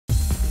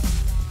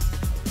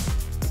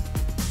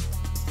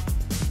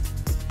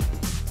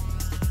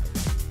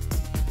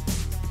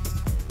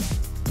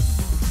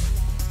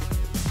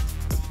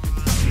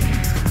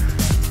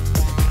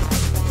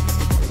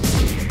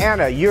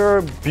Anna,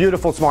 you're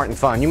beautiful, smart, and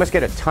fun. You must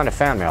get a ton of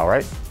fan mail,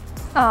 right?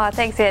 Oh,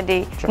 thanks,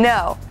 Andy. Sure.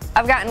 No,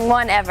 I've gotten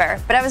one ever,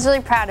 but I was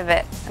really proud of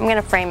it. I'm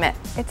gonna frame it.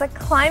 It's a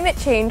climate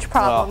change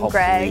problem,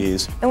 Greg,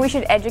 please. and we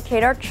should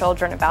educate our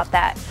children about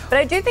that. But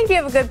I do think you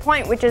have a good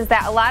point, which is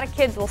that a lot of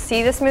kids will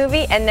see this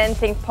movie and then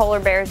think polar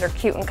bears are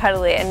cute and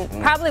cuddly, and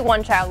probably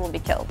one child will be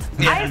killed.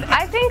 Yeah.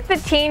 I think the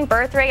teen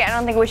birth rate, I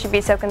don't think we should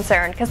be so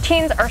concerned, because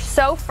teens are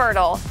so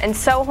fertile and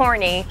so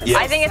horny. Yes.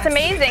 I think it's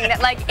amazing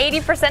that like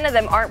 80% of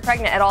them aren't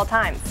pregnant at all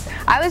times.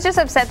 I was just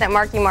upset that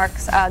Marky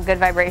Mark's Good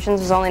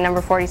Vibrations was only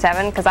number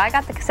 47, because I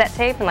got the cassette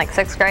tape in like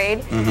 6th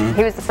grade.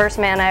 He was the first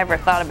man I ever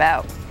thought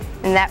about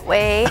in that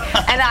way,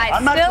 and I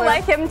still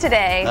like him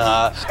today.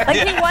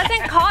 He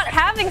wasn't caught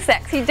having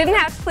sex. He didn't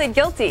have to plead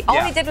guilty.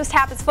 All he did was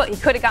tap his foot. He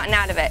could have gotten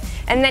out of it.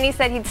 And then he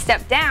said he'd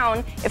step down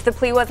if the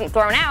plea wasn't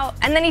thrown out,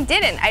 and then he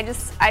didn't.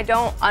 I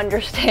don't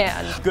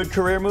understand. Good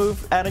career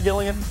move, Anna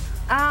Gilligan?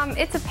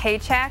 It's a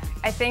paycheck.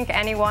 I think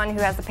anyone who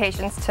has the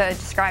patience to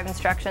describe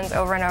instructions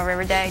over and over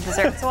every day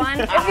deserves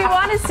one. If you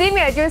want to see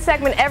me, I do a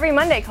segment every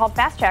Monday called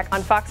Fast Track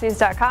on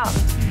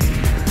FoxNews.com.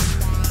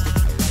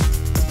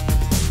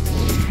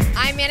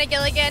 I'm Anna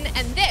Gilligan,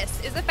 and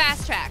this is a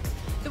Fast Track.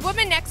 The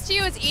woman next to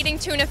you is eating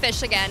tuna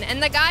fish again,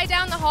 and the guy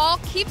down the hall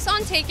keeps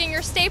on taking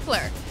your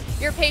stapler.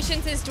 Your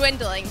patience is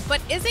dwindling,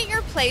 but is it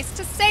your place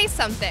to say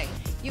something?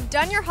 You've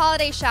done your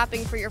holiday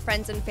shopping for your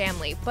friends and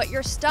family, but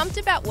you're stumped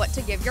about what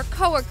to give your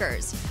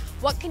coworkers.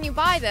 What can you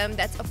buy them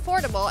that's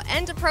affordable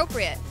and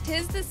appropriate?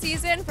 'Tis the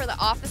season for the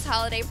office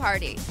holiday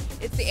party.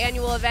 It's the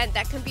annual event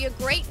that can be a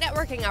great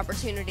networking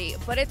opportunity,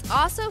 but it's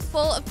also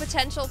full of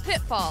potential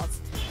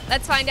pitfalls.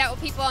 Let's find out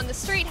what people on the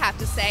street have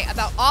to say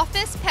about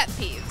office pet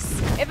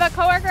peeves. If a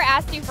coworker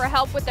asked you for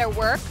help with their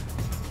work,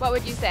 what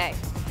would you say?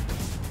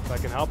 If I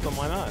can help them,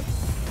 why not?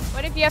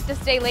 What if you have to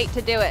stay late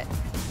to do it?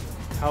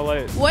 How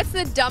late? What's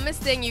the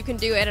dumbest thing you can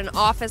do at an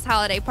office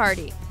holiday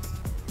party?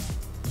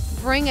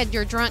 Bring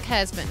your drunk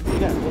husband.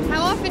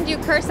 How often do you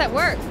curse at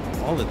work?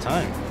 All the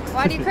time.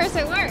 Why do you curse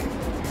at work?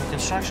 I'm a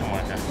construction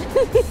worker.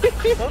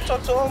 Don't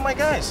talk to all my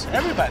guys.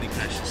 Everybody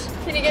curses.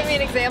 Can you give me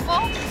an example?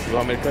 You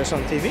want me to curse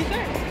on TV?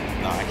 Sure.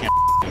 No, I can't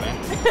do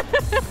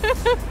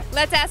that.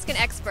 Let's ask an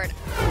expert.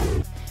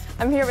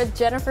 I'm here with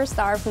Jennifer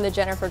Starr from the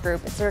Jennifer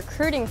Group. It's a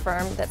recruiting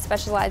firm that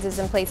specializes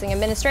in placing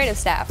administrative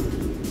staff.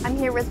 I'm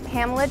here with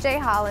Pamela J.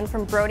 Holland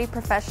from Brody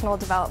Professional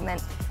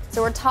Development.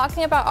 So we're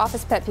talking about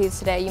office pet peeves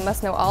today. You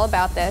must know all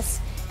about this.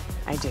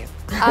 I do.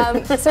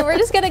 So we're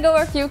just going to go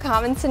over a few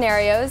common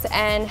scenarios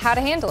and how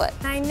to handle it.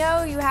 I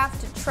know you have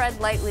to tread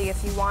lightly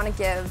if you want to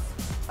give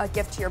a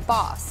gift to your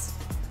boss.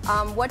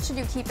 What should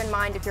you keep in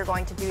mind if you're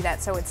going to do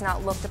that so it's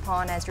not looked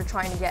upon as you're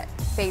trying to get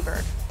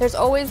favored? There's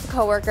always the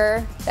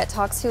coworker that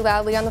talks too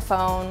loudly on the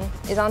phone,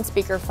 is on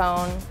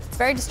speakerphone. It's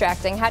very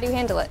distracting. How do you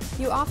handle it?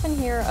 You often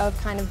hear of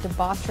kind of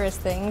debaucherous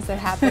things that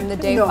happen the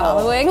day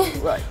following.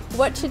 Right.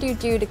 What should you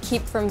do to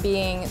keep from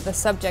being the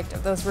subject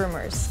of those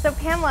rumors? So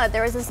Pamela,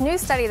 there was this new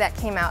study that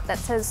came out that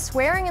says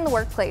swearing in the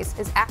workplace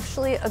is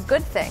actually a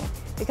good thing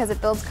because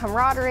it builds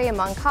camaraderie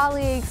among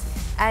colleagues,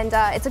 and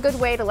it's a good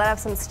way to let off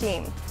some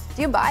steam.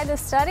 Do you buy this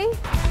study?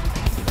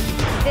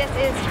 This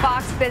is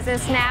Fox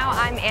Business Now.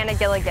 I'm Anna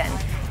Gilligan.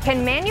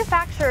 Can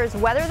manufacturers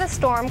weather the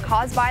storm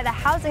caused by the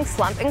housing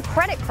slump and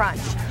credit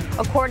crunch?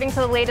 According to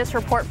the latest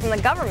report from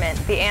the government,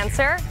 the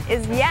answer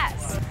is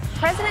yes.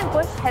 President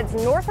Bush heads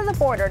north of the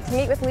border to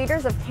meet with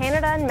leaders of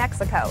Canada and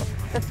Mexico,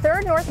 the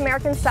third North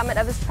American summit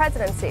of his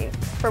presidency.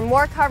 For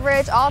more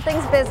coverage, all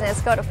things business,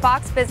 go to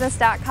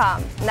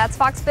foxbusiness.com. And that's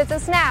Fox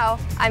Business Now.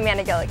 I'm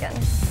Anna Gilligan.